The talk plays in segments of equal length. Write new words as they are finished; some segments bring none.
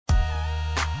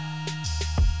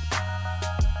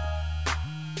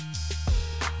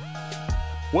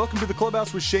Welcome to the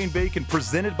Clubhouse with Shane Bacon,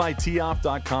 presented by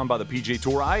teeoff.com by the PGA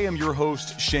Tour. I am your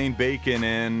host, Shane Bacon,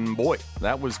 and boy,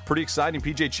 that was pretty exciting.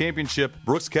 PGA Championship.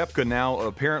 Brooks Koepka now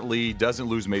apparently doesn't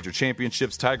lose major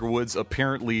championships. Tiger Woods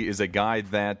apparently is a guy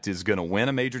that is going to win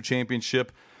a major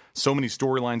championship. So many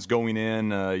storylines going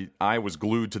in. I was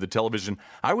glued to the television.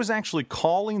 I was actually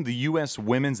calling the U.S.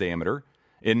 Women's Amateur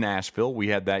in Nashville. We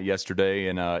had that yesterday,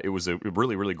 and it was a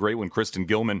really, really great one. Kristen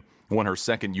Gilman won her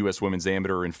second U.S. Women's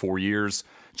Amateur in 4 years,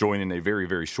 joining a very,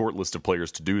 very short list of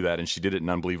players to do that, and she did it in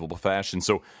unbelievable fashion.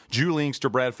 So Julie Inkster,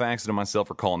 Brad Faxon, and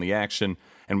myself are calling the action,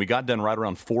 and we got done right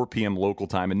around 4 p.m. local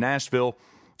time in Nashville,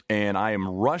 and I am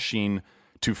rushing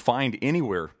to find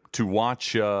anywhere to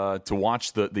watch the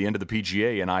end of the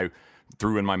PGA, and I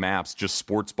threw in my maps just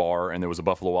sports bar, and there was a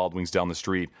Buffalo Wild Wings down the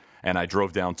street, and I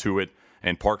drove down to it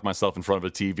and parked myself in front of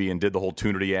a TV and did the whole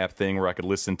Tunity app thing where I could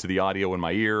listen to the audio in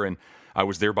my ear, and I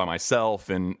was there by myself,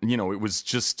 and, you know, it was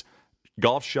just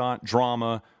golf shot,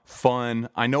 drama, fun.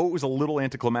 I know it was a little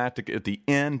anticlimactic at the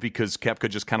end because Koepka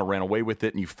just kind of ran away with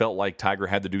it, and you felt like Tiger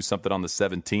had to do something on the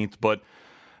 17th, but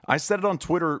I said it on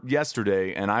Twitter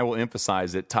yesterday, and I will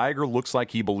emphasize it. Tiger looks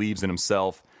like he believes in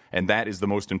himself, and that is the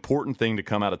most important thing to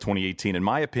come out of 2018, in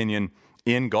my opinion,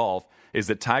 in golf, is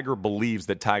that Tiger believes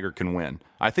that Tiger can win.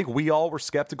 I think we all were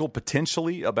skeptical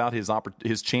potentially about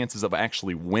his chances of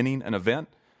actually winning an event,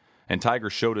 and Tiger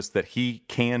showed us that he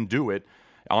can do it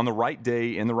on the right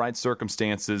day, in the right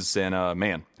circumstances, and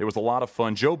man, it was a lot of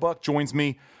fun. Joe Buck joins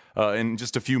me in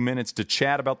just a few minutes to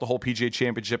chat about the whole PGA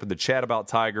Championship and to chat about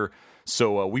Tiger.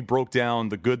 So we broke down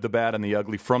the good, the bad, and the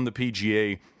ugly from the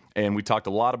PGA, and we talked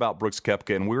a lot about Brooks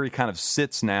Koepka and where he kind of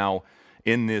sits now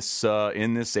in this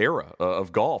era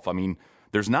of golf. I mean,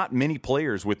 there's not many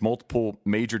players with multiple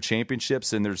major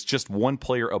championships, and there's just one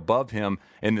player above him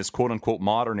in this quote-unquote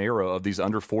modern era of these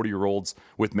under 40-year-olds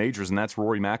with majors, and that's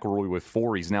Rory McIlroy with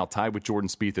 4. He's now tied with Jordan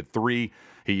Spieth at 3.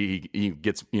 He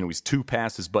gets, you know, he's 2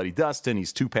 past his buddy Dustin.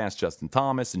 He's 2 past Justin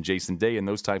Thomas and Jason Day and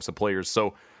those types of players.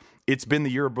 So it's been the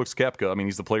year of Brooks Koepka. I mean,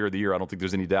 he's the player of the year. I don't think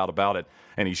there's any doubt about it.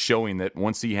 And he's showing that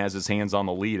once he has his hands on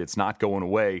the lead, it's not going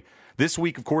away. This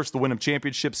week, of course, the Wyndham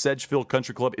Championship. Sedgefield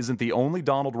Country Club isn't the only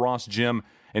Donald Ross gym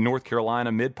in North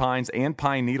Carolina. Mid Pines and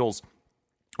Pine Needles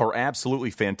are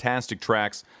absolutely fantastic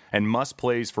tracks and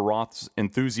must-plays for Roth's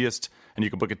enthusiasts. And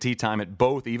you can book a tee time at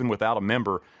both, even without a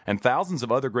member. And thousands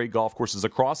of other great golf courses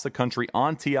across the country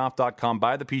on teeoff.com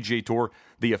by the PGA Tour,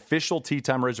 the official tee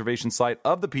time reservation site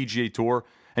of the PGA Tour.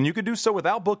 And you can do so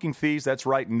without booking fees. That's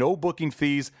right, no booking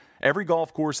fees. Every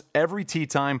golf course, every tee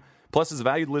time. Plus, as a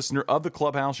valued listener of the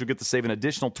Clubhouse, you'll get to save an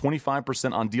additional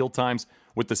 25% on deal times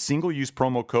with the single-use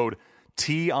promo code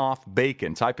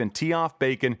TEEOFFBACON. Type in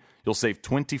TEEOFFBACON. You'll save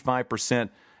 25%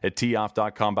 at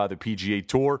teeoff.com by the PGA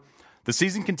Tour. The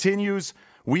season continues.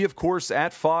 We, of course,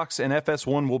 at Fox and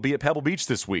FS1 will be at Pebble Beach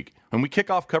this week. And we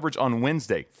kick off coverage on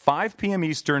Wednesday, 5 p.m.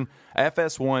 Eastern,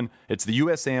 FS1. It's the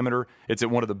U.S. Amateur. It's at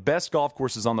one of the best golf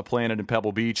courses on the planet in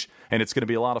Pebble Beach, and it's going to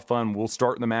be a lot of fun. We'll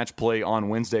start in the match play on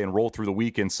Wednesday and roll through the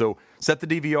weekend. So set the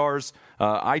DVRs.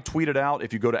 I tweeted out,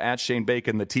 if you go to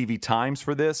 @ShaneBacon, the TV times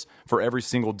for this for every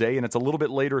single day, and it's a little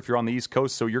bit later if you're on the East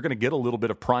Coast, so you're going to get a little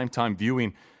bit of primetime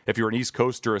viewing if you're an East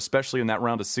Coaster, especially in that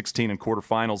round of 16 and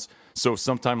quarterfinals. So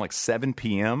sometime like 7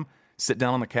 p.m., sit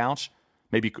down on the couch,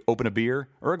 maybe open a beer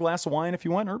or a glass of wine if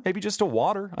you want, or maybe just a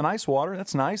water, an ice water.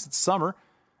 That's nice. It's summer.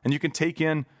 And you can take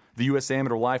in the U.S.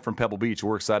 Amateur live from Pebble Beach.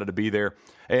 We're excited to be there.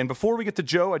 And before we get to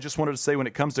Joe, I just wanted to say when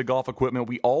it comes to golf equipment,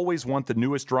 we always want the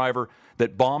newest driver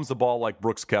that bombs the ball like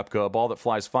Brooks Koepka, a ball that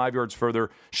flies 5 yards further,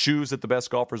 shoes that the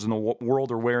best golfers in the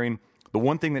world are wearing. The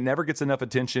one thing that never gets enough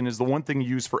attention is the one thing you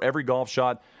use for every golf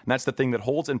shot, and that's the thing that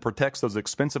holds and protects those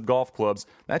expensive golf clubs.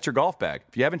 That's your golf bag.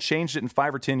 If you haven't changed it in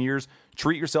 5 or 10 years,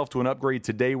 treat yourself to an upgrade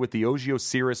today with the Ogio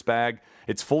Cirrus bag.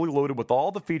 It's fully loaded with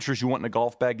all the features you want in a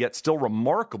golf bag, yet still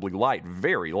remarkably light,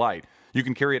 very light. You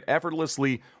can carry it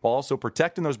effortlessly while also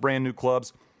protecting those brand new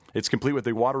clubs. It's complete with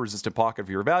a water-resistant pocket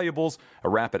for your valuables, a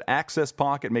rapid access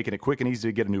pocket, making it quick and easy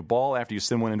to get a new ball after you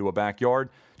send one into a backyard.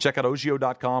 Check out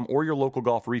Ogio.com or your local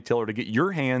golf retailer to get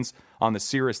your hands on the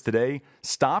Cirrus today.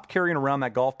 Stop carrying around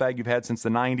that golf bag you've had since the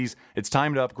 90s. It's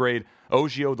time to upgrade.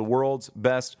 Ogio, the world's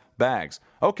best bags.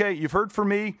 Okay, you've heard from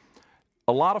me.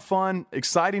 A lot of fun,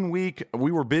 exciting week.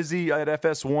 We were busy at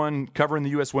FS1 covering the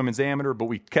U.S. Women's Amateur, but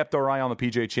we kept our eye on the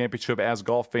PGA Championship, as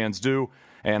golf fans do.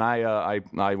 And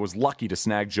I was lucky to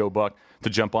snag Joe Buck to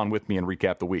jump on with me and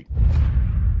recap the week.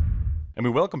 And we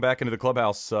welcome back into the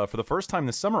Clubhouse for the first time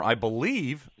this summer, I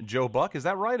believe, Joe Buck. Is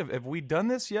that right? Have we done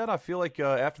this yet? I feel like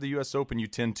after the U.S. Open, you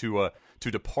tend to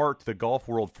depart the golf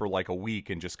world for like a week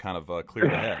and just kind of clear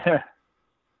the head.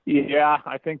 Yeah,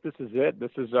 I think this is it.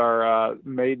 This is our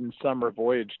maiden summer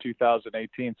voyage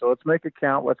 2018. So let's make it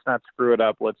count. Let's not screw it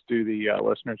up. Let's do the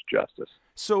listeners justice.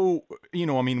 So,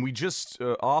 I mean, we just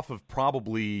off of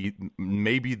probably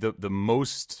maybe the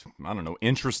most, I don't know,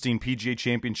 interesting PGA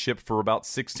Championship for about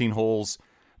 16 holes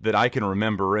that I can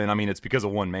remember. And I mean, it's because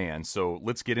of one man. So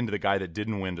let's get into the guy that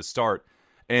didn't win to start.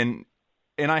 And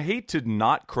I hate to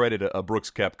not credit a Brooks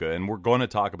Koepka, and we're going to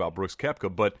talk about Brooks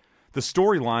Koepka, but the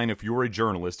storyline, if you're a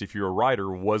journalist, if you're a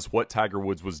writer, was what Tiger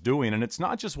Woods was doing. And it's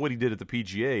not just what he did at the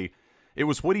PGA. It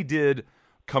was what he did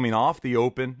coming off the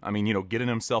Open. I mean, getting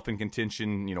himself in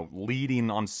contention, leading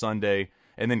on Sunday,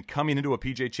 and then coming into a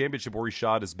PGA Championship where he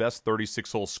shot his best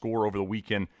 36-hole score over the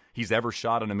weekend he's ever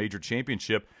shot in a major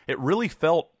championship. It really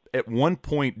felt at one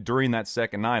point during that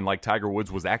second nine like Tiger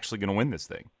Woods was actually going to win this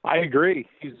thing. I agree.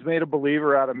 He's made a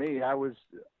believer out of me. I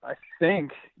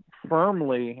think,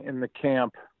 firmly in the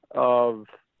camp of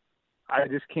I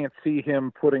just can't see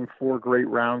him putting 4 great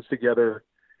rounds together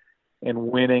and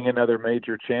winning another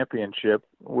major championship,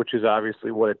 which is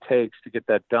obviously what it takes to get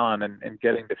that done and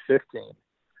getting to 15.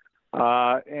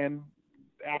 And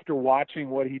after watching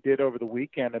what he did over the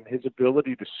weekend and his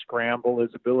ability to scramble,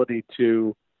 his ability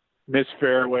to miss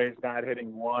fairways, not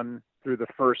hitting one through the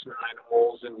first 9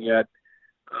 holes, and yet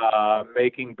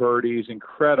making birdies,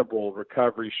 incredible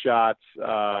recovery shots,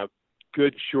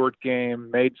 good short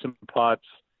game, made some putts.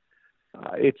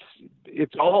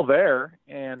 It's all there,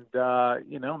 and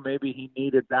maybe he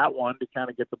needed that one to kind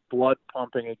of get the blood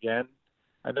pumping again.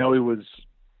 I know he was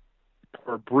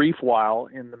for a brief while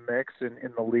in the mix and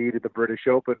in the lead at the British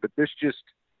Open, but this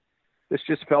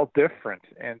just felt different.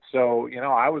 And so,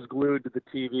 I was glued to the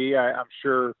TV. I'm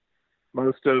sure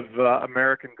most of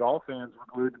American golf fans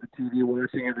were glued to the TV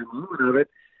watching every moment of it.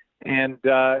 And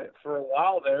for a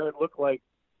while there, it looked like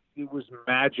it was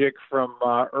magic from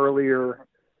earlier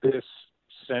this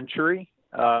century,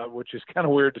 which is kind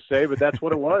of weird to say, but that's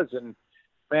what it was. And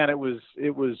man, it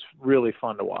was really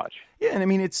fun to watch. Yeah, and I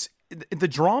mean, the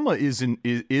drama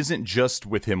isn't just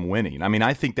with him winning. I mean,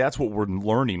 I think that's what we're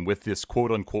learning with this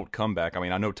quote unquote comeback. I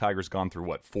mean, I know Tiger's gone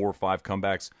through 4 or 5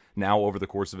 comebacks now over the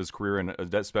course of his career, and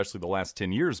especially the last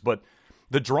 10 years. But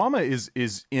the drama is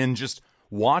in just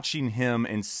watching him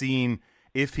and seeing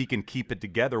if he can keep it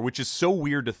together, which is so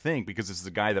weird to think, because this is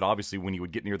a guy that obviously when he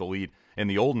would get near the lead in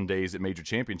the olden days at major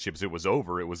championships, it was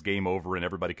over. It was game over and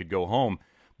everybody could go home.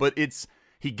 But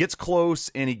he gets close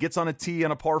and he gets on a tee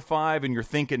on a par 5 and you're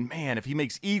thinking, man, if he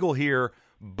makes eagle here,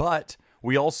 but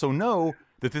we also know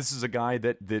that this is a guy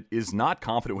that is not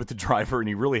confident with the driver, and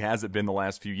he really hasn't been the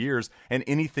last few years, and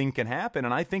anything can happen.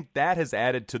 And I think that has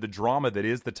added to the drama that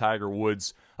is the Tiger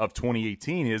Woods of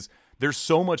 2018 is there's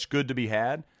so much good to be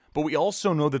had, but we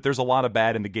also know that there's a lot of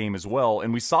bad in the game as well,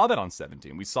 and we saw that on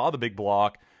 17. We saw the big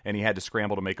block, and he had to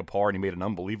scramble to make a par, and he made an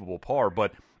unbelievable par,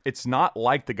 but it's not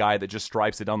like the guy that just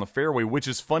stripes it down the fairway, which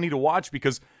is funny to watch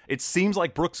because it seems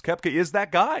like Brooks Koepka is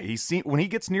that guy. When he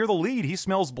gets near the lead, he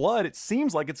smells blood. It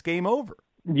seems like it's game over.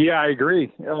 Yeah, I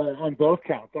agree on both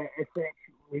counts. I think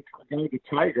we go to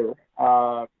Tiger.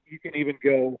 You can even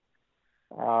go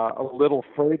a little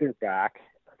further back.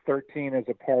 13 is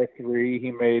a par 3.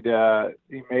 He made a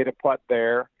putt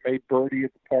there, made birdie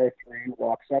at the par 3,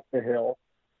 walks up the hill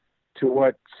to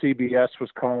what CBS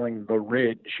was calling the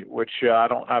Ridge, which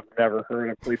I've never heard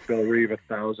of. Please believe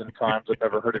 1,000 times I've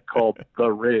never heard it called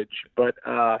the Ridge, but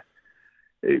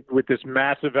with this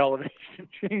massive elevation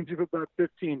change of about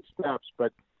 15 steps,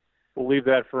 but we'll leave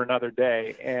that for another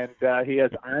day. And he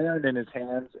has iron in his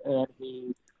hands, and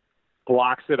he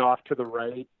blocks it off to the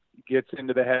right, gets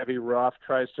into the heavy rough,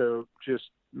 tries to just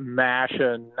mash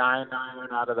a 9-iron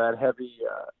out of that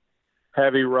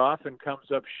heavy rough, and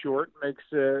comes up short, makes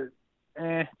a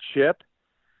chip,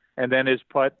 and then his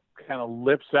putt kind of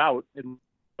lips out. It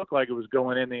looked like it was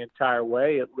going in the entire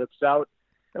way. It lips out.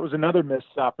 That was another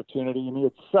missed opportunity, and he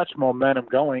had such momentum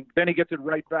going. Then he gets it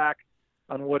right back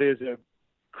on what is a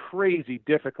crazy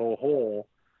difficult hole,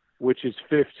 which is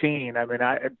 15. I mean,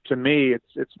 to me,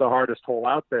 it's the hardest hole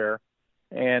out there,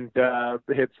 and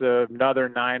hits another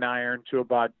 9-iron to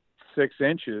about 6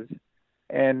 inches,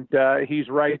 and he's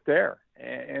right there.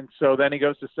 And so then he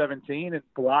goes to 17 and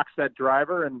blocks that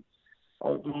driver, and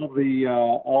all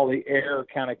the air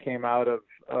kind of came out of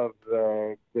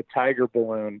the Tiger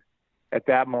balloon at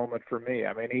that moment for me.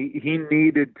 I mean, he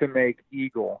needed to make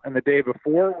eagle, and the day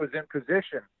before was in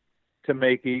position to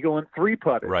make eagle and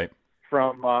 3-putted right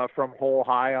from hole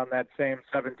high on that same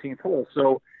 17th hole.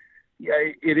 So yeah,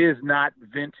 it is not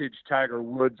vintage Tiger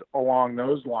Woods along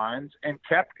those lines, and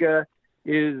Koepka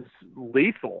is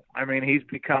lethal. I mean, he's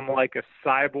become like a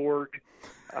cyborg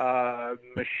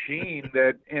machine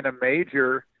that in a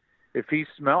major if he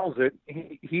smells it,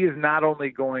 he is not only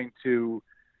going to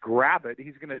grab it,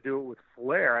 he's going to do it with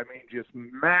flair. I mean, just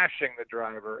mashing the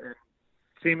driver and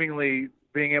seemingly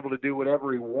being able to do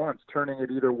whatever he wants, turning it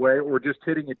either way or just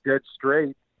hitting it dead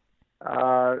straight.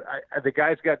 The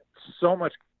guy's got so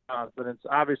much confidence,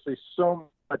 obviously so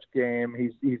much game.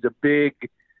 He's a big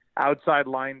outside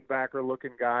linebacker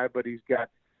looking guy, but he's got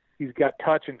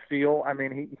touch and feel. I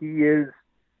mean, he is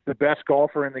the best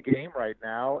golfer in the game right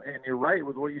now. And you're right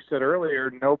with what you said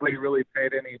earlier. Nobody really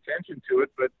paid any attention to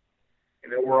it, but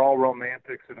we're all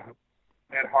romantics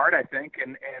at heart, I think.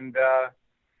 And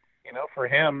for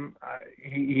him,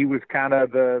 he was kind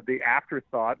of the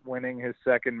afterthought, winning his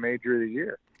second major of the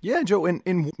year. Yeah, Joe,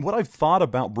 and what I've thought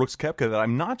about Brooks Koepka that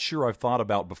I'm not sure I've thought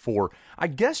about before, I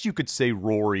guess you could say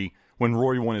Rory, when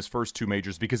Rory won his first two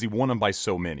majors, because he won them by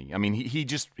so many. I mean,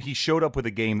 he showed up with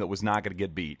a game that was not going to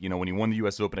get beat. When he won the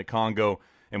U.S. Open at Congo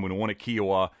and when he won at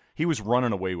Kiowa, he was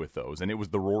running away with those, and it was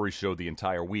the Rory show the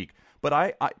entire week. But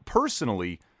I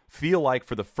personally feel like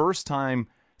for the first time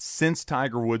since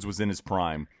Tiger Woods was in his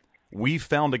prime, we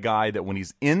found a guy that when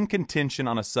he's in contention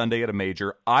on a Sunday at a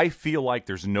major, I feel like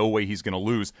there's no way he's going to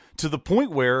lose, to the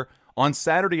point where on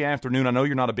Saturday afternoon, I know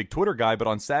you're not a big Twitter guy, but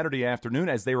on Saturday afternoon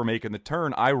as they were making the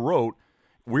turn, I wrote,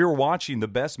 we were watching the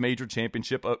best major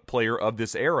championship player of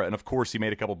this era. And, of course, he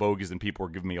made a couple bogeys and people were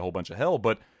giving me a whole bunch of hell,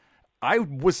 but I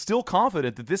was still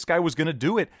confident that this guy was going to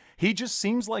do it. He just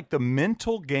seems like the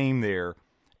mental game there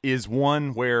is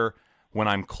one where when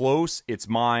I'm close, it's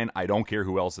mine. I don't care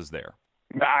who else is there.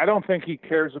 I don't think he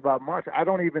cares about much. I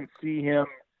don't even see him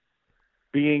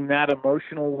being that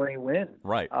emotional when he wins.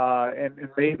 Right. And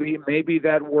maybe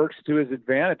that works to his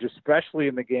advantage, especially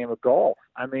in the game of golf.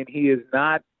 I mean, he is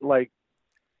not like,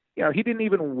 he didn't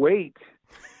even wait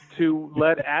to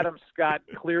let Adam Scott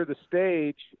clear the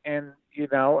stage. And,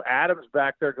 Adam's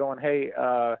back there going, hey,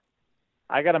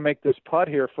 I got to make this putt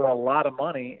here for a lot of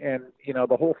money. And,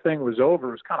 the whole thing was over.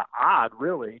 It was kind of odd,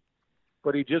 really.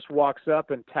 But he just walks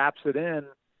up and taps it in,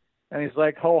 and he's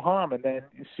like, ho hum. And then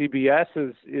CBS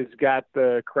is got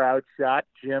the crowd shot.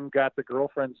 Jim got the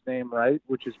girlfriend's name right,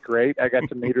 which is great. I got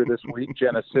to meet her this week,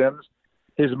 Jenna Sims.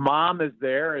 His mom is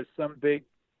there as some big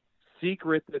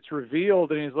secret that's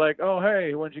revealed, and he's like, oh,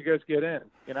 hey, when'd you guys get in?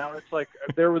 It's like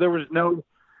there was no,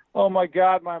 oh, my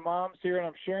God, my mom's here, and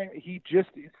I'm sharing. It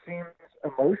seems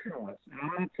emotionless. And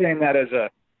I'm not saying that as a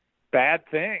bad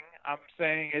thing. I'm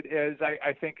saying it as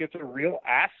I think it's a real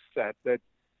asset that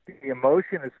the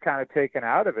emotion is kind of taken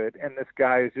out of it, and this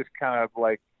guy is just kind of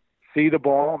like see the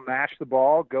ball, mash the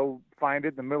ball, go find it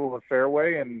in the middle of the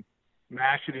fairway and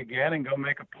mash it again and go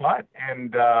make a putt.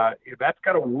 And that's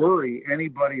got to worry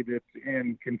anybody that's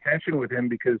in contention with him,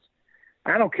 because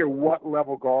I don't care what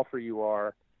level golfer you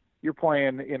are. You're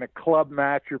playing in a club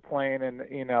match, you're playing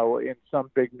in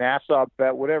some big Nassau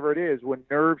bet, whatever it is, when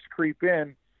nerves creep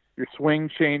in, your swing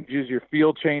changes, your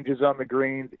field changes on the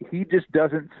greens. He just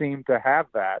doesn't seem to have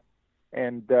that.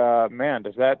 And, man,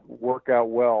 does that work out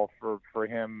well for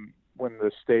him when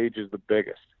the stage is the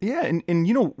biggest? Yeah,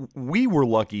 and we were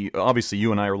lucky. Obviously,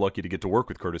 you and I are lucky to get to work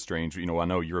with Curtis Strange. I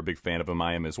know you're a big fan of him.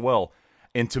 I am as well.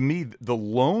 And to me, the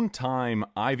lone time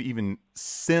I've even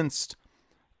sensed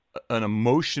an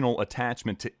emotional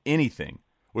attachment to anything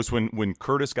was when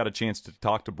Curtis got a chance to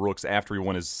talk to Brooks after he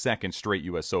won his second straight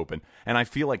U.S. Open. And I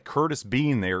feel like Curtis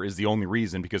being there is the only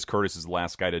reason, because Curtis is the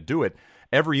last guy to do it.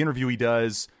 Every interview he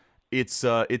does, it's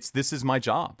this is my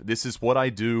job. This is what I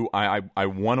do. I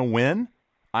want to win.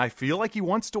 I feel like he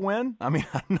wants to win. I mean,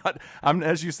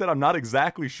 as you said, I'm not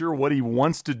exactly sure what he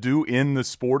wants to do in the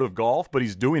sport of golf, but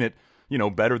he's doing it,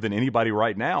 better than anybody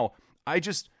right now.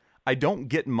 I don't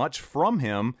get much from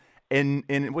him.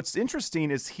 And what's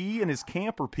interesting is he and his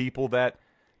camp are people that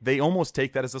they almost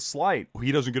take that as a slight.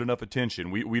 He doesn't get enough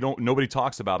attention. Nobody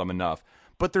talks about him enough.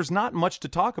 But there's not much to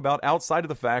talk about outside of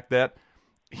the fact that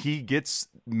he gets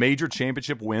major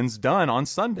championship wins done on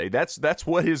Sunday. That's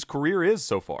what his career is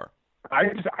so far. I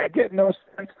get no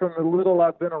sense from the little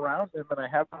I've been around him, and I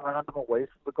have been around him away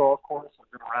from the golf course.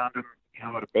 I've been around him,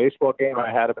 at a baseball game.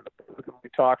 I had him in the booth, and we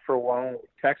talked for a while. We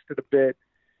texted a bit.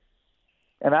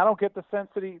 And I don't get the sense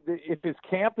that if his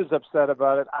camp is upset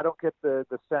about it, I don't get the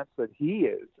sense that he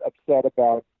is upset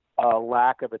about a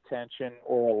lack of attention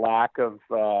or a lack of,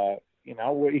 he's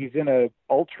in a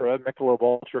Michelob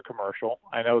Ultra commercial.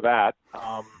 I know that.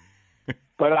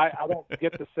 But I don't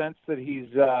get the sense that he's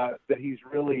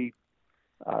really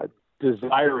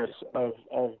desirous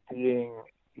of being,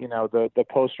 the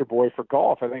poster boy for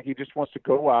golf. I think he just wants to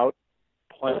go out,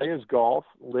 play his golf,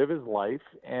 live his life,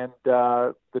 and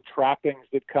the trappings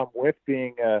that come with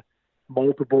being a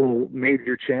multiple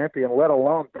major champion, let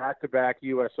alone back-to-back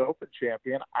U.S. Open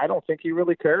champion, I don't think he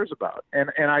really cares about. And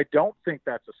I don't think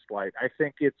that's a slight. I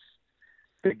think it's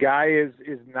the guy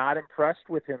is not impressed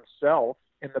with himself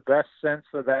in the best sense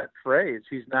of that phrase.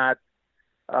 He's not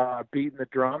beating the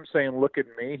drum saying, look at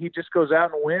me. He just goes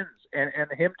out and wins. And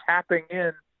him tapping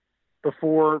in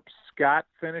before Scott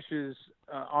finishes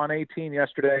on 18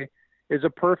 yesterday is a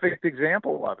perfect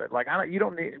example of it. Like,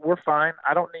 we're fine.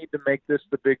 I don't need to make this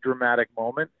the big dramatic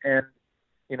moment. And,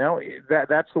 you know,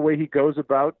 that's the way he goes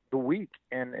about the week.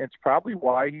 And it's probably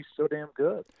why he's so damn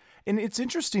good. And it's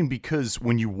interesting because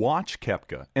when you watch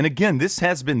Koepka, and again, this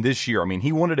has been this year. I mean,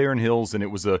 he won at Erin Hills, and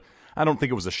I don't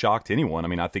think it was a shock to anyone. I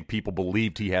mean, I think people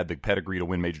believed he had the pedigree to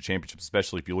win major championships,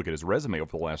 especially if you look at his resume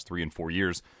over the last 3 and 4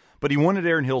 years. But he won at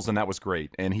Erin Hills, and that was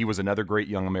great. And he was another great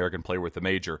young American player with the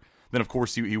major. Then, of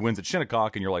course, he wins at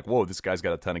Shinnecock, and you're like, whoa, this guy's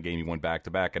got a ton of game. He won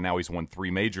back-to-back, and now he's won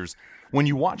 3 majors. When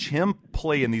you watch him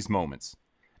play in these moments,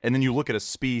 and then you look at a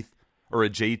Spieth or a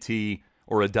JT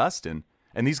or a Dustin,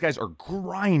 and these guys are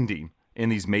grinding in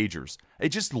these majors, it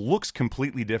just looks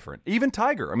completely different. Even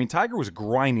Tiger. I mean, Tiger was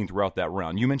grinding throughout that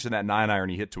round. You mentioned that 9-iron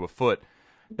he hit to a foot.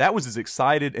 That was as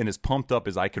excited and as pumped up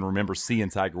as I can remember seeing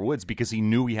Tiger Woods because he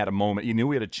knew he had a moment. He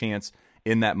knew he had a chance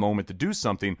in that moment to do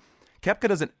something. Koepka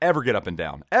doesn't ever get up and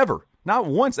down. Ever. Not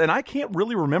once. And I can't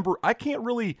really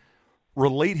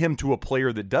relate him to a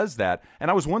player that does that.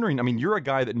 And I was wondering, I mean, you're a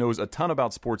guy that knows a ton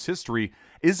about sports history.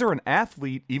 Is there an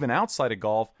athlete, even outside of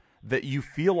golf, that you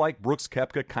feel like Brooks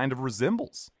Koepka kind of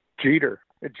resembles? Jeter.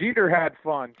 Jeter had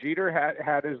fun. Jeter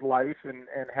had his life and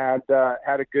had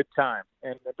a good time.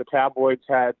 And the tabloids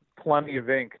had plenty of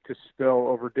ink to spill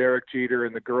over Derek Jeter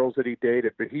and the girls that he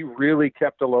dated, but he really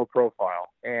kept a low profile.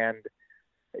 And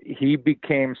he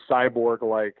became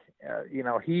cyborg-like.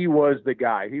 He was the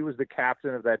guy. He was the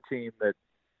captain of that team that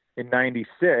in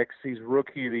 '96, he's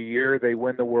Rookie of the Year. They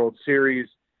win the World Series,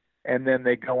 and then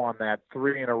they go on that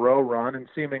 3-in-a-row run. And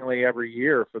seemingly every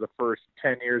year for the first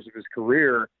 10 years of his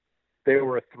career, they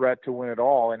were a threat to win it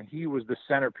all, and he was the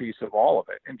centerpiece of all of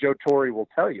it. And Joe Torre will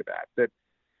tell you that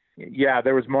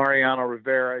there was Mariano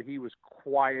Rivera. He was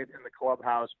quiet in the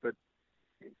clubhouse, but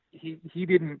he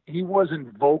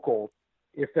wasn't vocal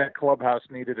if that clubhouse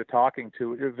needed a talking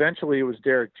to. Eventually it was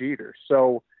Derek Jeter.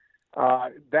 So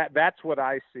that's what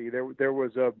I see. There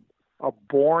was a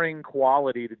boring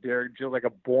quality to Derek Jeter, like a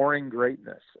boring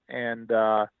greatness. And,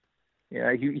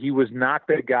 he was not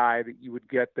the guy that you would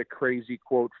get the crazy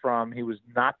quote from. He was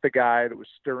not the guy that was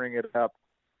stirring it up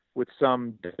with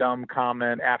some dumb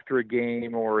comment after a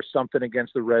game or something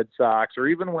against the Red Sox, or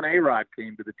even when A-Rod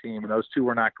came to the team, and those two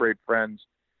were not great friends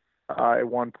at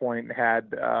one point and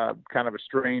had kind of a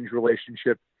strange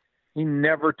relationship. He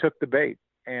never took the bait.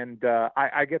 And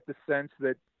I get the sense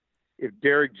that if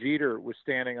Derek Jeter was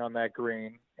standing on that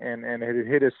green and had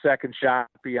hit his second shot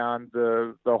beyond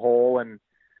the hole and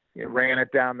ran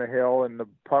it down the hill and the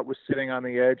putt was sitting on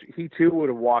the edge, he too would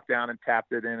have walked down and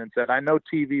tapped it in and said, I know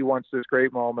TV wants this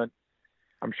great moment.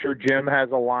 I'm sure Jim has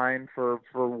a line for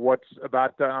what's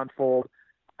about to unfold.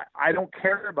 I don't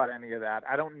care about any of that.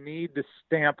 I don't need to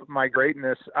stamp my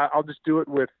greatness. I'll just do it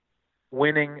with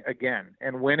winning again.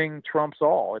 And winning trumps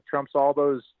all. It trumps all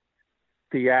those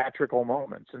theatrical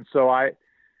moments. And so I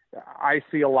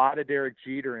see a lot of Derek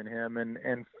Jeter in him.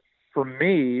 And for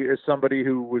me, as somebody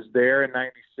who was there in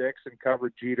 '96 and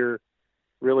covered Jeter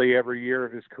really every year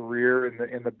of his career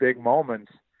in the big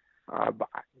moments,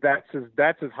 that's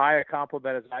as high a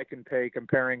compliment as I can pay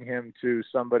comparing him to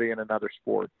somebody in another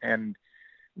sport. And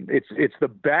it's the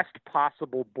best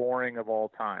possible boring of all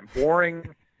time.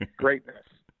 Boring greatness.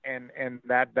 And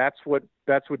that's what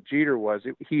Jeter was.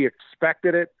 He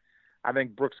expected it. I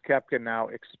think Brooks Koepka now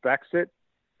expects it.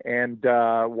 And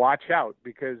watch out,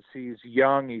 because he's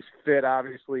young, he's fit.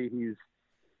 Obviously,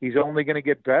 he's only going to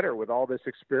get better with all this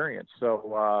experience.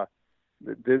 So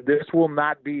this will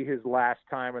not be his last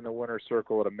time in the winner's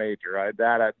circle at a major.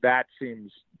 That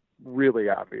seems really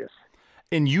obvious.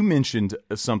 And you mentioned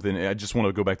something. I just want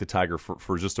to go back to Tiger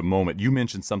for just a moment. You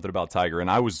mentioned something about Tiger, and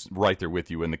I was right there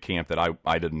with you in the camp that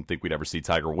I didn't think we'd ever see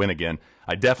Tiger win again.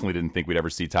 I definitely didn't think we'd ever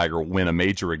see Tiger win a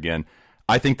major again.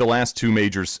 I think the last 2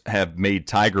 majors have made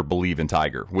Tiger believe in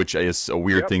Tiger, which is a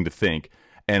weird thing to think.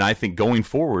 And I think going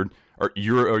forward, are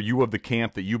you of the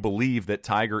camp that you believe that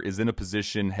Tiger is in a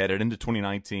position headed into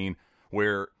 2019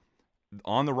 where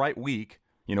on the right week,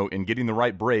 and getting the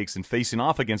right breaks and facing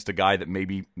off against a guy that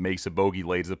maybe makes a bogey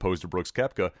late as opposed to Brooks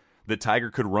Koepka, that Tiger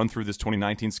could run through this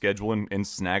 2019 schedule and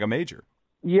snag a major?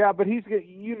 Yeah, but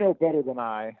you know better than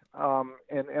I,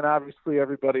 and obviously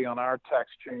everybody on our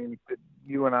text chain that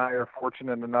you and I are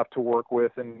fortunate enough to work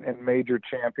with, and major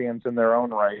champions in their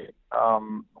own right,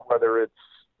 whether it's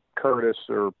Curtis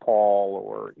or Paul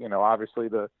or, obviously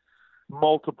the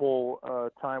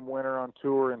multiple time winner on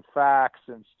tour and Fax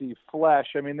and Steve Flesh.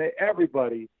 I mean,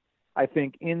 everybody, I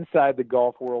think, inside the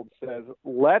golf world says,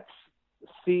 let's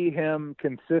see him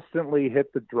consistently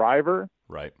hit the driver,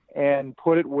 right, and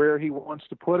put it where he wants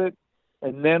to put it,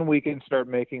 and then we can start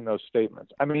making those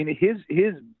statements. I mean,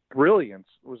 his brilliance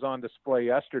was on display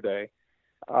yesterday,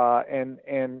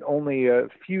 and only a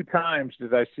few times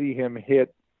did I see him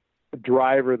hit a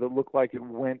driver that looked like it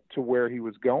went to where he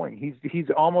was going. He's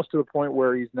almost to the point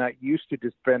where he's not used to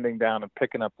just bending down and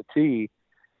picking up the tee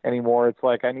anymore. It's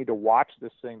like, I need to watch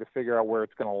this thing to figure out where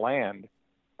it's going to land.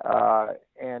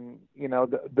 And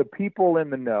the people in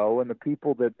the know and the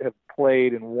people that have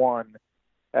played and won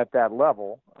at that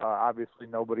level, obviously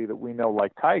nobody that we know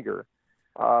like Tiger,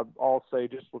 all say,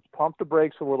 just let's pump the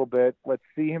brakes a little bit. Let's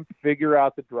see him figure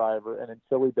out the driver. And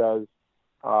until he does,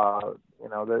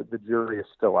 the jury is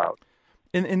still out.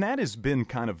 And that has been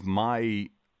kind of my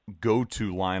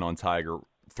go-to line on Tiger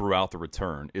throughout the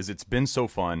return, is it's been so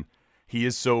fun. He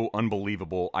is so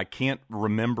unbelievable. I can't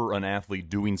remember an athlete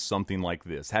doing something like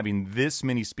this, having this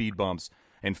many speed bumps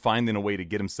and finding a way to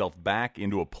get himself back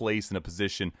into a place and a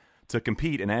position to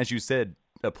compete. And as you said,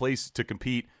 a place to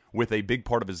compete with a big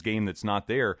part of his game that's not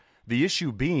there. The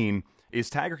issue being is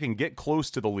Tiger can get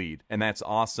close to the lead, and that's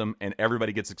awesome, and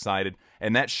everybody gets excited.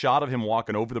 And that shot of him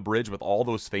walking over the bridge with all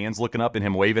those fans looking up and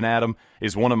him waving at him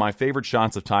is one of my favorite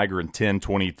shots of Tiger in 10,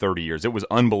 20, 30 years. It was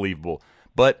unbelievable.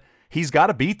 But he's got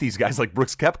to beat these guys like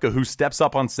Brooks Koepka, who steps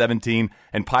up on 17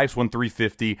 and pipes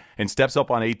 350 and steps up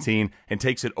on 18 and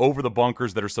takes it over the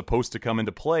bunkers that are supposed to come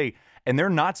into play, and they're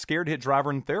not scared to hit driver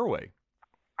and fairway.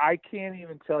 I can't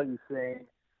even tell you, Shane,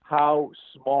 how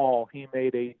small he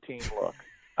made 18 look.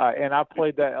 And I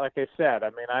played that, like I said. I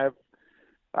mean,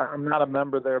 I'm not a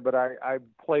member there, but I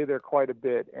play there quite a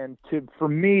bit. And for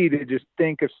me to just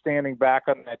think of standing back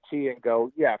on that tee and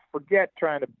go, yeah, forget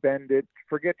trying to bend it,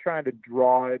 forget trying to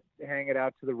draw it, hang it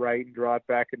out to the right and draw it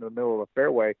back into the middle of the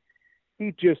fairway.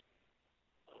 He just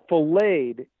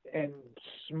filleted and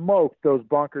smoked those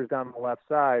bunkers down the left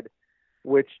side,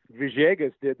 which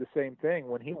Villegas did the same thing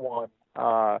when he won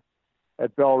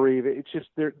at Bellerive. It's just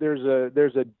there's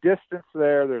a distance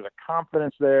there, there's a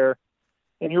confidence there.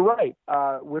 And you're right.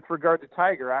 With regard to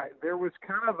Tiger, there was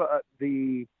kind of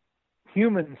the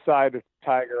human side of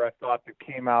Tiger, I thought, that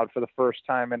came out for the first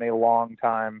time in a long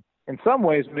time. In some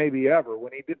ways, maybe ever.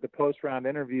 When he did the post-round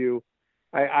interview,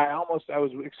 I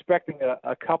was expecting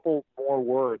a couple more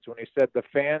words when he said, the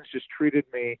fans just treated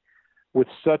me with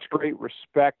such great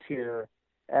respect here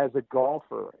as a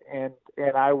golfer. And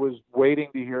I was waiting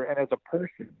to hear, and as a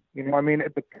person,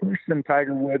 the person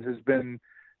Tiger Woods has been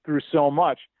through so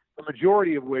much, the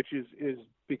majority of which is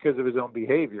because of his own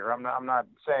behavior. I'm not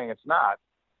saying it's not,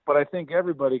 but I think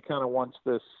everybody kind of wants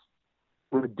this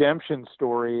redemption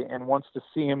story and wants to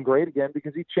see him great again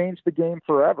because he changed the game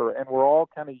forever. And we're all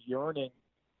kind of yearning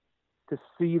to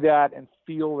see that and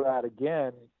feel that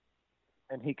again.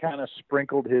 And he kind of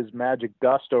sprinkled his magic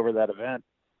dust over that event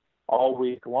all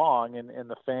week long. And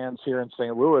the fans here in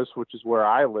St. Louis, which is where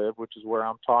I live, which is where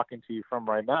I'm talking to you from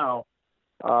right now,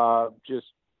 just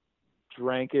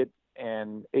drank it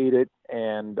and ate it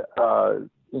and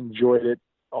enjoyed it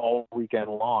all weekend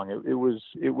long. It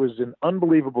was an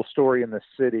unbelievable story in the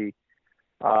city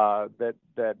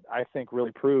that I think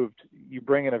really proved you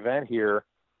bring an event here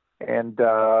and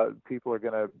people are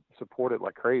going to support it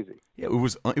like crazy. Yeah,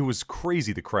 it was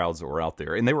crazy, the crowds that were out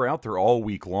there, and they were out there all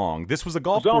week long. This was a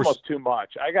golf course. It was course. Almost too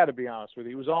much. I got to be honest with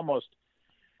you. It was almost.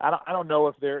 I don't know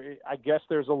if I guess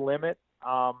there's a limit.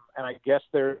 And I guess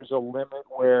there's a limit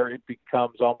where it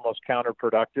becomes almost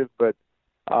counterproductive. But,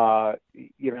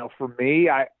 for me,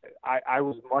 I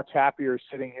was much happier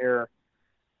sitting here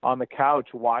on the couch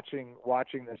watching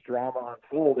this drama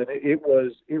unfold. And it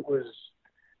was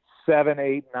 7,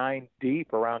 8, 9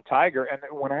 deep around Tiger. And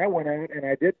when I went out and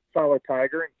I did follow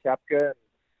Tiger and Koepka and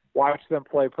watch them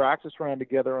play practice round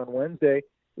together on Wednesday,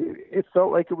 it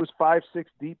felt like it was 5, 6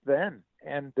 deep then.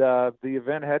 And the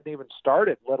event hadn't even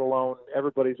started, let alone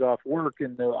everybody's off work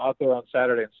and they're out there on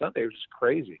Saturday and Sunday. It was just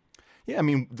crazy. Yeah, I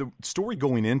mean, the story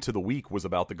going into the week was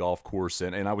about the golf course,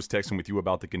 and I was texting with you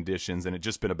about the conditions, and it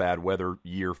just been a bad weather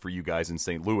year for you guys in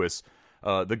St. Louis.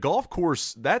 The golf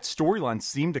course, that storyline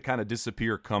seemed to kind of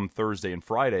disappear come Thursday and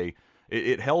Friday.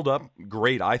 It held up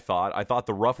great, I thought. I thought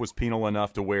the rough was penal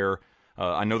enough to where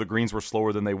I know the greens were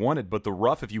slower than they wanted, but the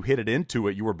rough, if you hit it into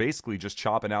it, you were basically just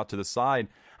chopping out to the side.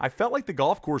 I felt like the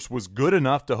golf course was good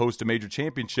enough to host a major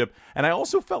championship, and I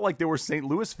also felt like there were St.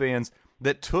 Louis fans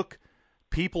that took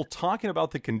people talking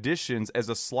about the conditions as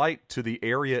a slight to the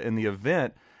area and the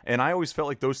event, and I always felt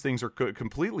like those things are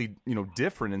completely,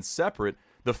 different and separate.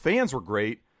 The fans were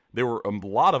great. There were a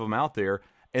lot of them out there,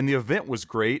 and the event was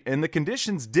great, and the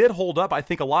conditions did hold up, I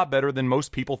think, a lot better than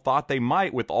most people thought they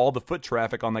might with all the foot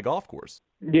traffic on the golf course.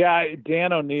 Yeah,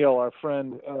 Dan O'Neill, our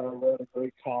friend, wrote a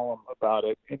great column about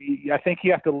it. And I think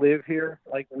you have to live here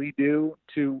like we do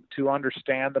to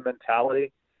understand the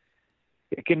mentality.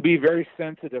 It can be very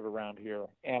sensitive around here,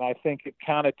 and I think it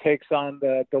kind of takes on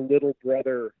the little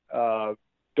brother,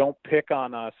 don't pick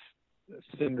on us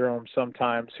syndrome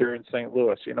sometimes here in St.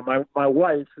 Louis. My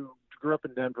wife, who grew up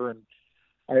in Denver, and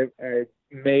I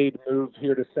moved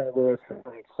here to St. Louis from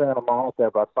Santa Monica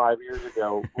about 5 years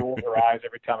ago, rolls her eyes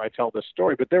every time I tell this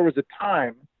story. But there was a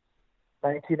time,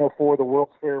 1904, the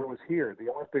World's Fair was here. The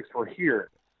Olympics were here.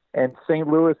 And St.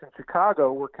 Louis and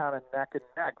Chicago were kind of neck and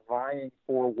neck vying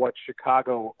for what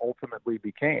Chicago ultimately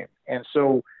became. And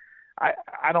so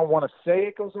I don't want to say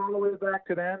it goes all the way back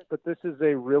to then, but this is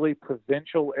a really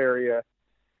provincial area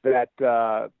that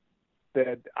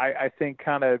I think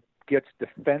kind of gets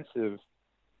defensive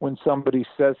when somebody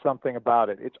says something about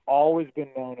it. It's always been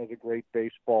known as a great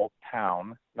baseball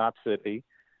town, not city.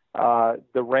 The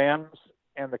Rams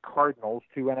and the Cardinals,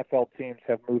 two NFL teams,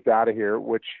 have moved out of here,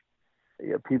 which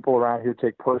people around here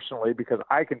take personally, because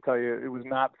I can tell you it was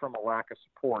not from a lack of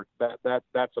support.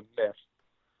 That's a myth.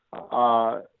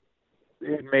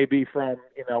 It may be from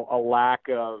a lack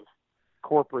of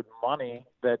corporate money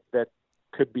that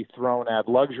could be thrown at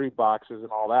luxury boxes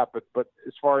and all that. But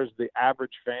as far as the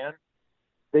average fan,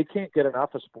 they can't get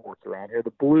enough of sports around here. The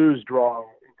Blues draw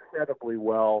incredibly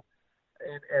well.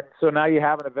 And so now you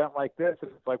have an event like this,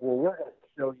 and it's like, well, we're going to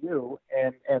show you,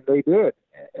 and they did.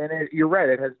 And you're right,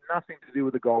 it has nothing to do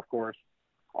with the golf course.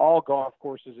 All golf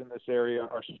courses in this area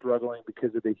are struggling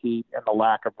because of the heat and the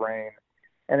lack of rain.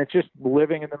 And it's just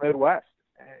living in the Midwest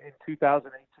in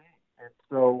 2018. And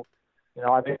so,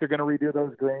 I think they're going to redo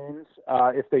those greens.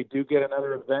 If they do get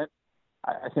another event,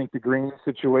 I think the green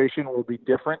situation will be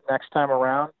different next time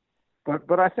around.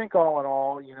 But I think all in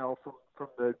all, from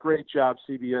the great job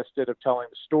CBS did of telling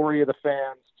the story of the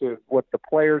fans to what the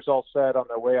players all said on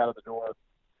their way out of the door,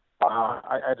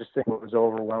 I just think it was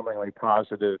overwhelmingly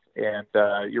positive. And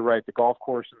you're right, the golf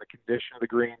course and the condition of the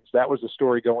greens, that was the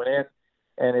story going in,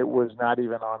 and it was not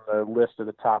even on the list of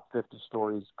the top 50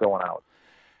 stories going out.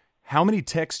 How many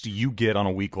texts do you get on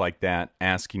a week like that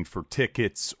asking for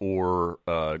tickets or,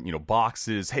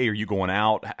 boxes? Hey, are you going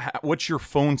out? What's your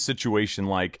phone situation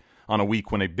like on a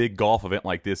week when a big golf event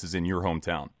like this is in your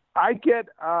hometown? I get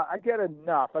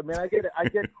enough. I mean, I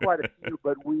get quite a few,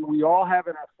 but we all have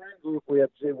in our friend group. We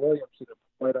have Jay Williams, who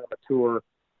played on the tour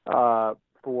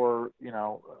for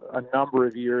a number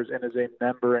of years, and is a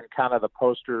member and kind of the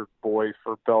poster boy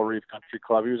for Belle Reve Country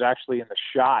Club. He was actually in the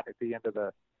shot at the end of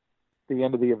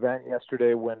the event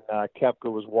yesterday when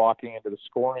Koepka was walking into the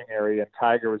scoring area and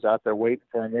Tiger was out there waiting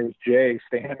for him. There was Jay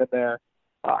standing there.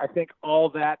 I think all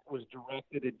that was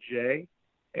directed at Jay,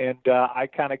 and I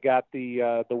kind of got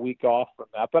the week off from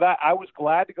that. But I was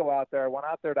glad to go out there. I went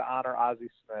out there to honor Ozzie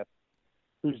Smith,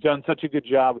 who's done such a good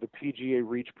job with the PGA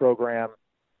Reach program,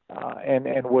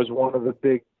 and was one of the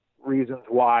big reasons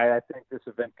why I think this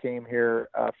event came here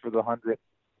for the 100th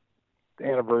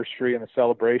anniversary and the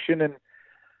celebration. And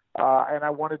I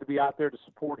wanted to be out there to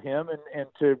support him and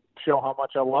to show how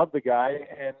much I love the guy.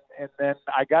 And then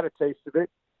I got a taste of it.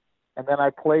 And then I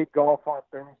played golf on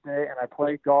Thursday, and I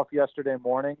played golf yesterday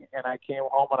morning, and I came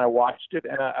home and I watched it.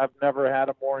 And I've never had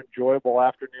a more enjoyable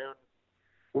afternoon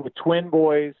with twin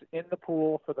boys in the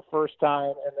pool for the first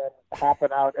time, and then hopping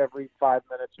out every 5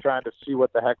 minutes trying to see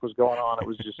what the heck was going on. It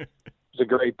was a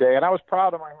great day. And I was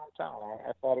proud of my hometown.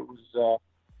 I thought it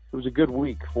was a good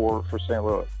week for St.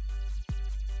 Louis.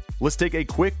 Let's take a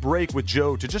quick break with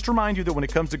Joe to just remind you that when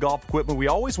it comes to golf equipment, we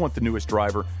always want the newest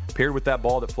driver paired with that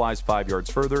ball that flies 5 yards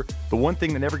further. The one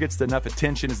thing that never gets enough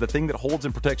attention is the thing that holds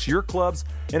and protects your clubs,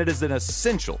 and it is an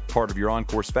essential part of your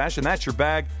on-course fashion. That's your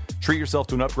bag. Treat yourself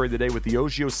to an upgrade today with the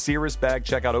Ogio Cirrus bag.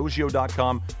 Check out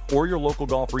ogio.com or your local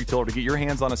golf retailer to get your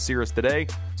hands on a Cirrus today.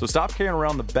 So stop carrying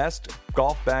around the best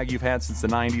golf bag you've had since the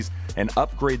 90s and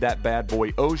upgrade that bad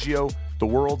boy. Ogio, the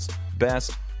world's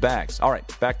best bags. All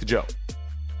right, back to Joe.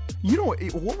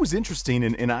 What was interesting,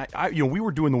 and I we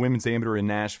were doing the Women's Amateur in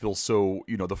Nashville, so,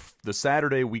 the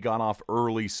Saturday we got off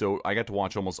early, so I got to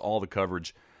watch almost all the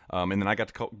coverage, and then I got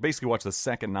to basically watch the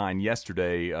second 9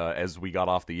 yesterday as we got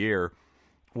off the air,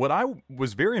 what I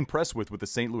was very impressed with the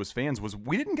St. Louis fans was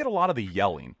we didn't get a lot of the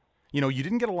yelling. You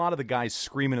didn't get a lot of the guys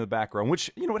screaming in the background,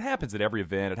 which, it happens at every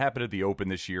event. It happened at the Open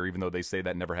this year, even though they say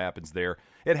that never happens there.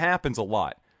 It happens a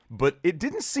lot. But it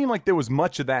didn't seem like there was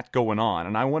much of that going on,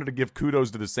 and I wanted to give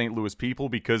kudos to the St. Louis people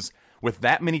because with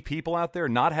that many people out there,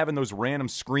 not having those random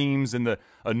screams and the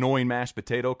annoying mashed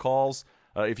potato calls,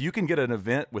 if you can get an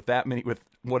event with that many, with,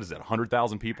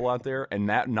 100,000 people out there and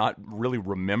that not really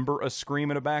remember a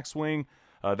scream in a backswing,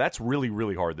 that's really,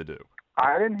 really hard to do.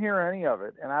 I didn't hear any of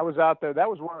it, and I was out there. That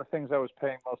was one of the things I was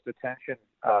paying most attention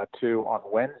to on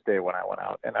Wednesday when I went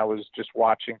out, and I was just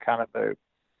watching kind of the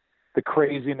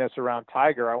craziness around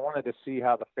Tiger. I wanted to see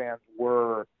how the fans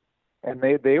were, and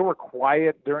they were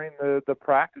quiet during the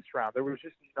practice round. There was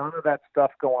just none of that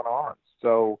stuff going on.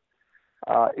 So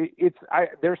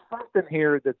there's something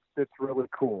here that's really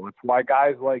cool. It's why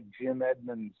guys like Jim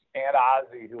Edmonds and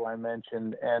Ozzie, who I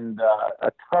mentioned, and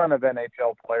a ton of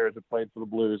NHL players that played for the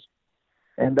Blues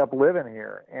end up living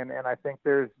here. And I think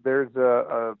there's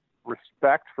a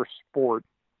respect for sport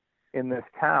in this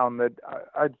town that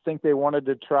I think they wanted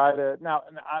to try to now.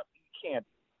 And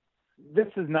this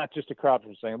is not just a crowd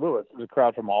from St. Louis. It's a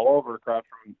crowd from all over,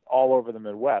 the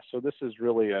Midwest. So this is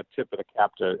really a tip of the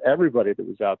cap to everybody that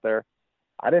was out there.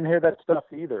 I didn't hear that stuff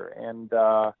either. And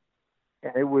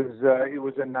it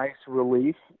was a nice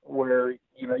relief where,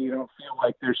 you don't feel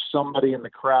like there's somebody in the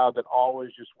crowd that always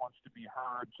just wants to be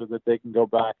heard so that they can go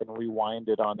back and rewind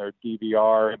it on their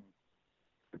DVR and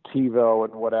TiVo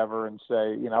and whatever and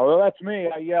say, well, that's me.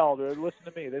 I yelled. Or listen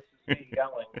to me. This is me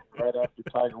yelling right after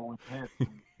Tiger Woods hit.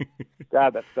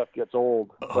 God, that stuff gets old.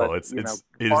 Oh, but, it's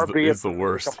the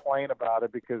worst. Complain about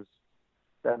it because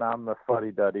then I'm the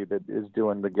fuddy-duddy that is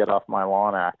doing the get off my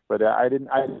lawn act. But I didn't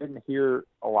hear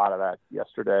a lot of that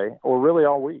yesterday or really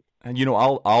all week. And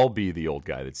I'll be the old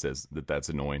guy that says that's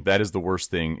annoying. That is the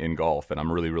worst thing in golf, and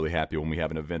I'm really, really happy when we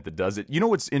have an event that does it.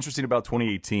 What's interesting about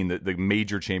 2018, the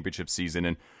major championship season,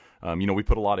 and we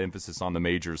put a lot of emphasis on the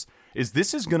majors, is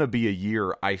this is going to be a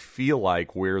year, I feel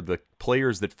like, where the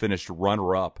players that finished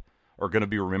runner-up are going to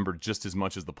be remembered just as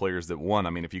much as the players that won.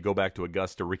 I mean, if you go back to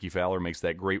Augusta, Ricky Fowler makes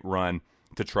that great run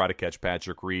to try to catch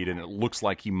Patrick Reed, and it looks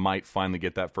like he might finally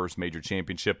get that first major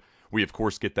championship. We, of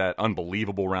course, get that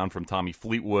unbelievable round from Tommy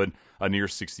Fleetwood, a near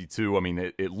 62. I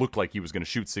mean, it looked like he was going to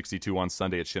shoot 62 on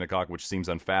Sunday at Shinnecock, which seems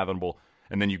unfathomable.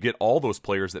 And then you get all those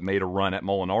players that made a run at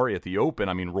Molinari at the Open.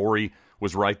 I mean, Rory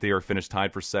was right there, finished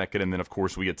tied for second. And then, of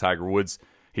course, we get Tiger Woods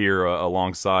here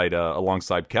alongside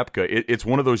Koepka. It's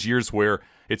one of those years where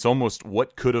it's almost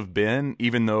what could have been,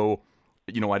 even though,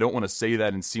 I don't want to say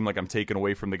that and seem like I'm taking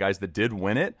away from the guys that did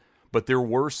win it. But there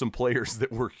were some players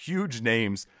that were huge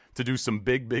names to do some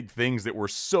big, big things that were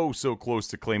so close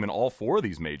to claiming all four of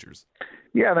these majors.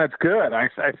 Yeah, that's good. I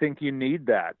think you need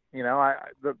that.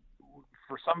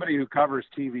 For somebody who covers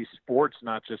TV sports,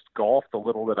 not just golf, the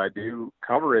little that I do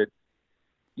cover it,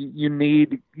 you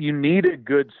need a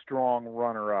good, strong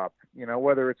runner-up.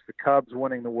 Whether it's the Cubs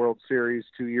winning the World Series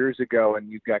 2 years ago and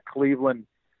you've got Cleveland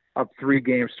up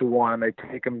 3-1, they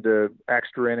take them to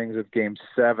extra innings of Game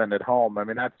 7 at home. I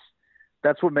mean,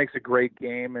 that's what makes a great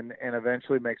game and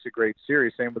eventually makes a great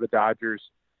series. Same with the Dodgers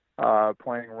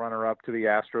playing runner-up to the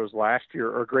Astros last year,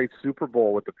 or a great Super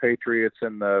Bowl with the Patriots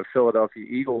and the Philadelphia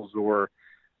Eagles, or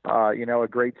a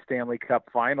great Stanley Cup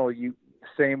final.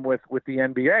 Same with the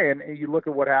NBA. And you look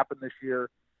at what happened this year,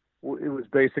 it was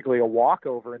basically a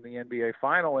walkover in the NBA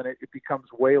final, and it becomes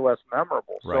way less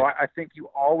memorable. Right. So I think you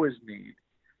always need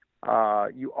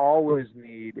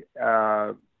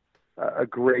a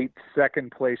great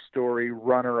second place story,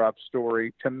 runner-up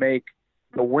story to make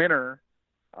the winner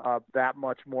that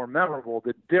much more memorable.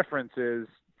 The difference is,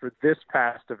 for this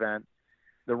past event,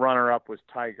 the runner-up was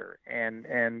Tiger. And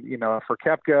for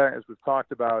Koepka, as we've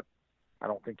talked about, I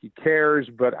don't think he cares,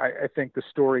 but I think the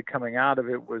story coming out of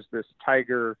it was this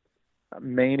Tiger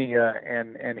mania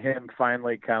and him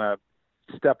finally kind of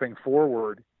stepping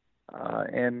forward.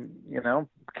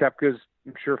 Koepka's,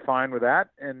 I'm sure, fine with that.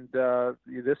 And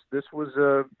this was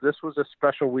a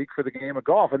special week for the game of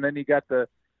golf. And then you got the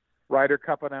Ryder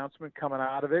Cup announcement coming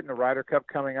out of it, and the Ryder Cup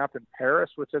coming up in Paris,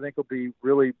 which I think will be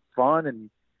really fun and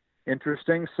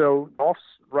interesting. So golf's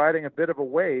riding a bit of a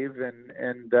wave,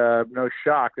 and no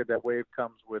shock that wave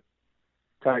comes with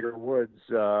Tiger Woods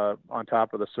on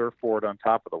top of the surfboard, on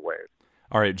top of the wave.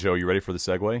 All right, Joe, you ready for the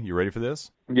segue? You ready for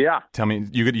this? Yeah. Tell me,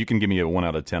 you can give me a 1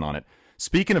 out of 10 on it.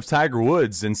 Speaking of Tiger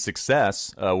Woods and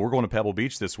success, we're going to Pebble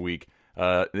Beach this week.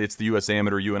 It's the U.S.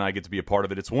 Amateur. You and I get to be a part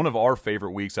of it. It's one of our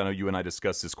favorite weeks. I know you and I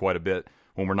discuss this quite a bit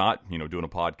when we're not, doing a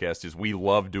podcast. Is we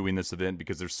love doing this event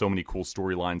because there's so many cool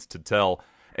storylines to tell,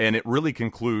 and it really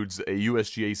concludes a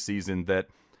USGA season that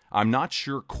I'm not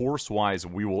sure course-wise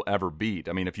we will ever beat.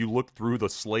 I mean, if you look through the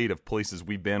slate of places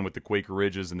we've been with the Quaker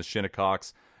Ridges and the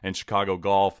Shinnecocks and Chicago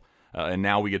Golf, and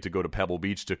now we get to go to Pebble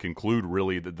Beach to conclude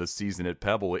really the season at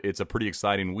Pebble, it's a pretty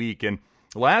exciting week. And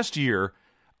last year,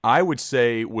 I would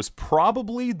say, was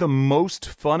probably the most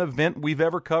fun event we've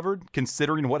ever covered,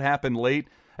 considering what happened late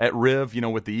at Riv,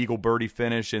 with the Eagle birdie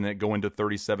finish and then go into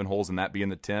 37 holes and that being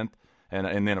the 10th.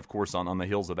 And then, of course, on the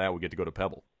heels of that, we get to go to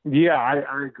Pebble. Yeah,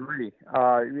 I agree.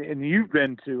 And you've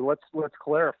been to, let's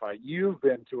clarify, you've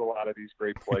been to a lot of these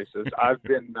great places. I've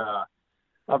been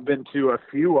to a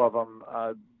few of them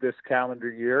this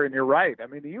calendar year, and you're right. I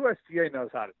mean, the USGA knows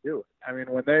how to do it. I mean,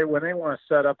 when they want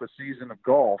to set up a season of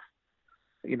golf,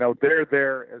 they're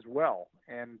there as well.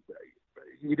 And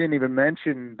you didn't even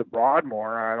mention the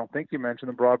Broadmoor. I don't think you mentioned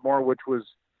the Broadmoor, which was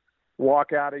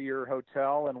walk out of your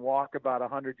hotel and walk about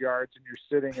 100 yards, and you're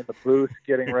sitting in the booth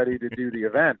getting ready to do the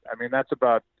event. I mean, that's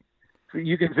about –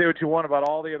 you can say what you want about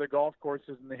all the other golf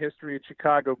courses in the history of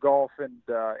Chicago golf and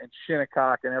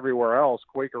Shinnecock and everywhere else,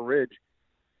 Quaker Ridge,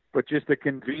 but just the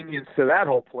convenience to that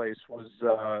whole place was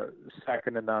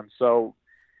second to none. So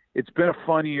it's been a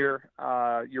fun year.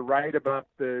 You're right about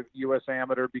the U.S.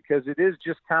 Amateur because it is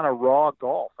just kind of raw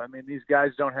golf. I mean, these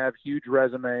guys don't have huge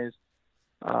resumes.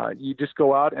 You just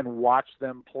go out and watch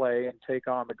them play and take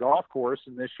on the golf course.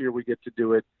 And this year we get to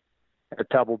do it at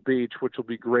Pebble Beach, which will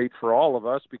be great for all of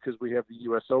us because we have the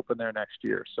U.S. Open there next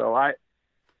year. So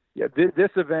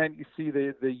this event, you see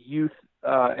the youth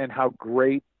and how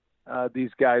great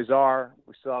these guys are.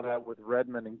 We saw that with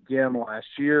Redmond and Gim last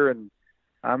year, and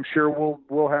I'm sure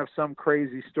we'll have some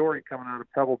crazy story coming out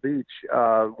of Pebble Beach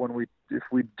if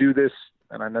we do this.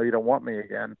 And I know you don't want me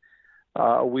again.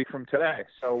 A week from today.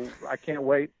 So I can't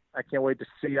wait. I can't wait to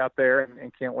see out there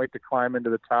and can't wait to climb into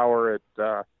the tower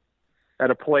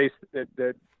at a place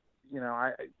that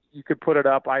you could put it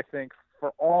up, I think,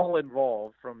 for all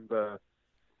involved, from the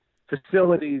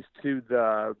facilities to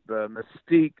the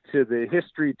mystique to the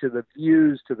history to the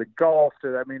views to the golf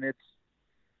it's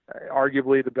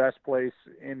arguably the best place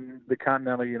in the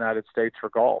continental United States for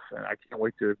golf, and I can't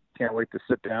wait to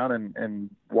sit down and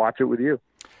watch it with you.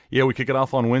 Yeah, we kick it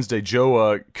off on Wednesday.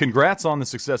 Joe, congrats on the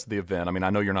success of the event. I mean, I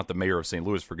know you're not the mayor of St.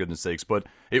 Louis, for goodness sakes, but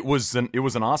it was an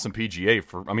awesome PGA.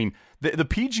 The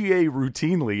PGA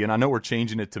routinely, and I know we're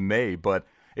changing it to May, but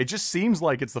it just seems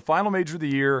like it's the final major of the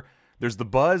year. There's the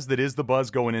buzz that is the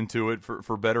buzz going into it,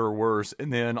 for better or worse,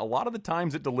 and then a lot of the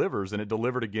times it delivers, and it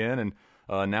delivered again. And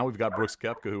now we've got Brooks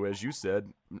Koepka, who, as you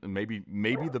said, maybe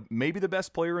the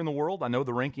best player in the world. I know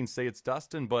the rankings say it's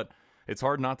Dustin, but it's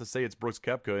hard not to say it's Brooks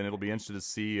Koepka, and it'll be interesting to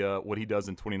see what he does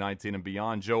in 2019 and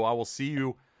beyond. Joe, I will see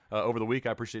you over the week.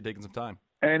 I appreciate taking some time.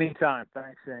 Anytime.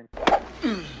 Thanks, Shane.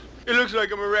 It looks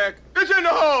like I'm a wreck. It's in the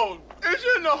hole. It's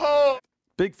in the hole.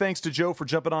 Big thanks to Joe for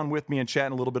jumping on with me and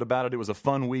chatting a little bit about it. It was a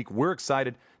fun week. We're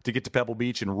excited to get to Pebble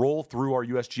Beach and roll through our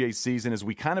USGA season as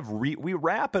we kind of we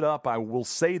wrap it up. I will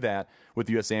say that with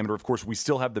the U.S. Amateur. Of course, we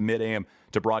still have the Mid-Am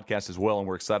to broadcast as well, and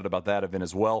we're excited about that event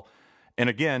as well. And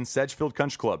again, Sedgefield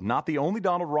Country Club, not the only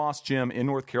Donald Ross gym in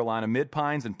North Carolina. Mid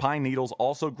Pines and Pine Needles,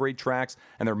 also great tracks,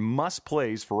 and they're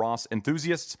must-plays for Ross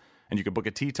enthusiasts. And you can book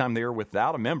a tee time there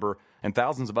without a member, and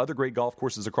thousands of other great golf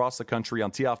courses across the country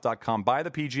on teeoff.com by the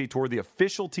PGA Tour, the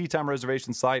official tee time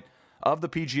reservation site of the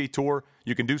PGA Tour.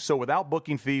 You can do so without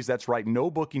booking fees. That's right, no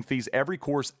booking fees. Every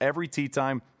course, every tee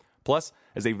time. Plus,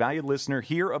 as a valued listener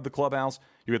here of the Clubhouse,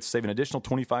 you get to save an additional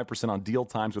 25% on deal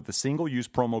times with the single-use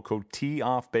promo code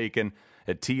TEEOFFBACON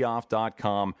at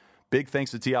teeoff.com. Big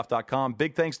thanks to teeoff.com.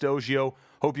 Big thanks to Ogio.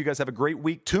 Hope you guys have a great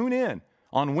week. Tune in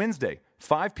on Wednesday,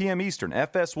 5 p.m. Eastern,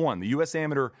 FS1. The U.S.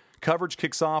 Amateur coverage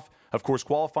kicks off. Of course,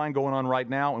 qualifying going on right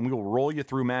now, and we will roll you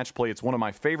through match play. It's one of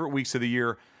my favorite weeks of the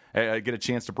year. I get a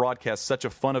chance to broadcast such a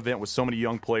fun event with so many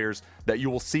young players that you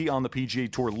will see on the PGA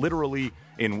Tour literally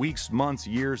in weeks, months,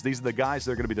 years. These are the guys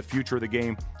that are going to be the future of the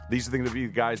game. These are going to be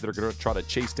the guys that are going to try to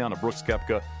chase down a Brooks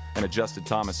Koepka and a Justin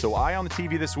Thomas. So eye on the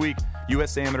TV this week,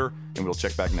 U.S. Amateur, and we'll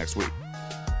check back next week.